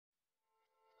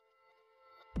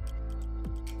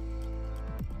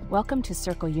Welcome to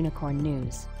Circle Unicorn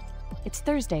News. It's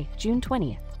Thursday, June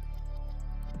 20th.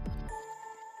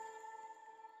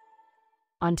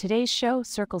 On today's show,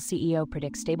 Circle CEO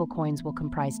predicts stablecoins will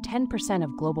comprise 10%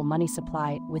 of global money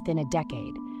supply within a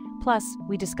decade. Plus,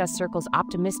 we discuss Circle's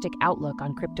optimistic outlook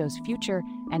on crypto's future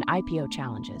and IPO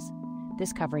challenges.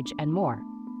 This coverage and more,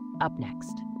 up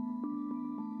next.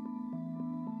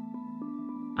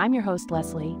 I'm your host,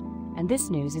 Leslie, and this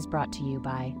news is brought to you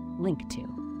by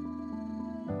Link2.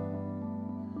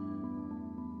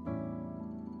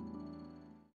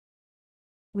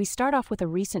 We start off with a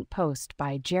recent post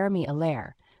by Jeremy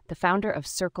Allaire, the founder of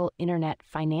Circle Internet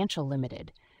Financial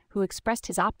Limited, who expressed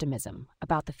his optimism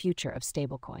about the future of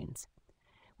stablecoins.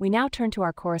 We now turn to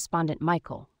our correspondent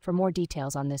Michael for more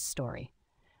details on this story.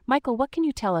 Michael, what can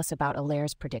you tell us about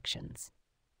Allaire's predictions?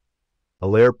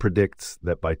 Allaire predicts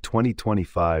that by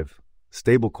 2025,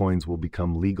 stablecoins will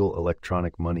become legal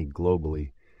electronic money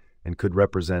globally and could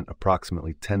represent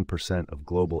approximately 10% of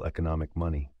global economic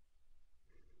money.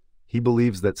 He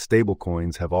believes that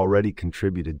stablecoins have already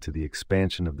contributed to the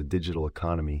expansion of the digital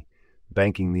economy,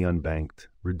 banking the unbanked,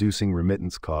 reducing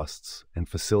remittance costs, and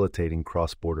facilitating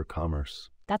cross-border commerce.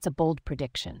 That's a bold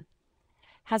prediction.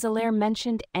 Has Allaire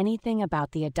mentioned anything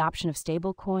about the adoption of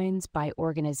stablecoins by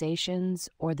organizations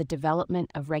or the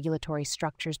development of regulatory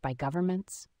structures by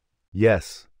governments?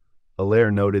 Yes,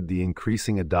 Allaire noted the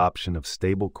increasing adoption of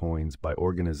stablecoins by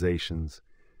organizations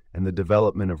and the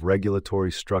development of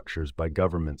regulatory structures by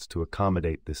governments to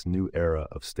accommodate this new era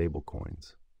of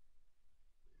stablecoins.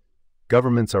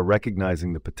 Governments are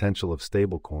recognizing the potential of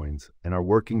stablecoins and are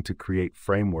working to create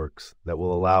frameworks that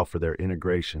will allow for their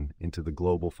integration into the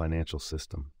global financial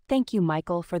system. Thank you,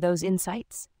 Michael, for those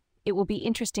insights. It will be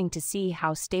interesting to see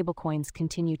how stablecoins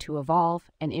continue to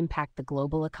evolve and impact the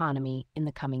global economy in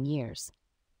the coming years.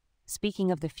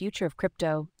 Speaking of the future of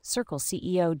crypto, Circle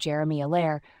CEO Jeremy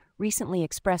Allaire recently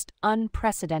expressed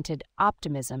unprecedented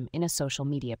optimism in a social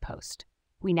media post.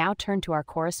 We now turn to our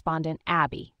correspondent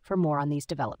Abby for more on these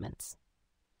developments.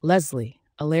 Leslie,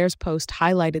 Allaire's post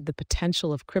highlighted the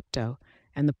potential of crypto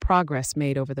and the progress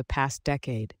made over the past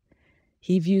decade.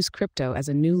 He views crypto as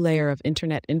a new layer of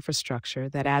internet infrastructure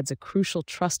that adds a crucial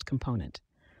trust component.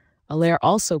 Allaire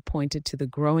also pointed to the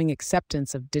growing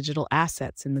acceptance of digital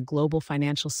assets in the global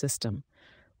financial system,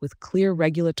 with clear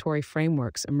regulatory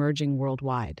frameworks emerging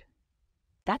worldwide.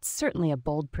 That's certainly a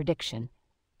bold prediction.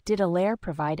 Did Allaire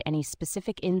provide any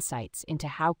specific insights into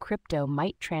how crypto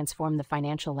might transform the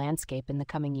financial landscape in the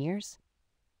coming years?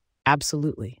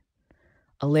 Absolutely.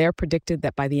 Allaire predicted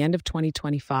that by the end of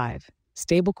 2025,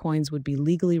 stablecoins would be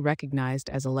legally recognized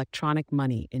as electronic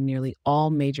money in nearly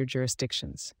all major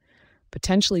jurisdictions,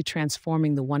 potentially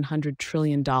transforming the $100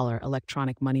 trillion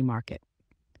electronic money market.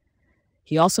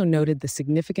 He also noted the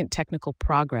significant technical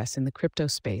progress in the crypto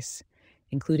space,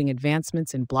 including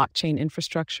advancements in blockchain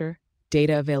infrastructure,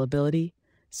 data availability,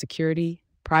 security,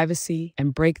 privacy,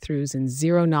 and breakthroughs in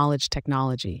zero-knowledge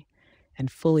technology and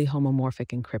fully homomorphic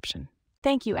encryption.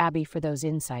 Thank you, Abby, for those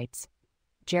insights.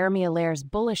 Jeremy Allaire's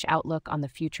bullish outlook on the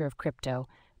future of crypto,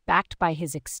 backed by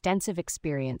his extensive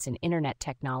experience in internet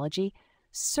technology,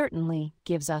 certainly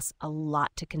gives us a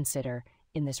lot to consider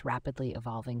in this rapidly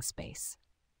evolving space.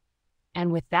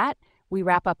 And with that, we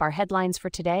wrap up our headlines for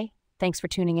today. Thanks for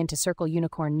tuning in to Circle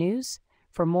Unicorn News.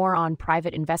 For more on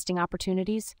private investing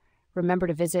opportunities, remember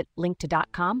to visit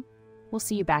link2.com. We'll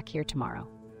see you back here tomorrow.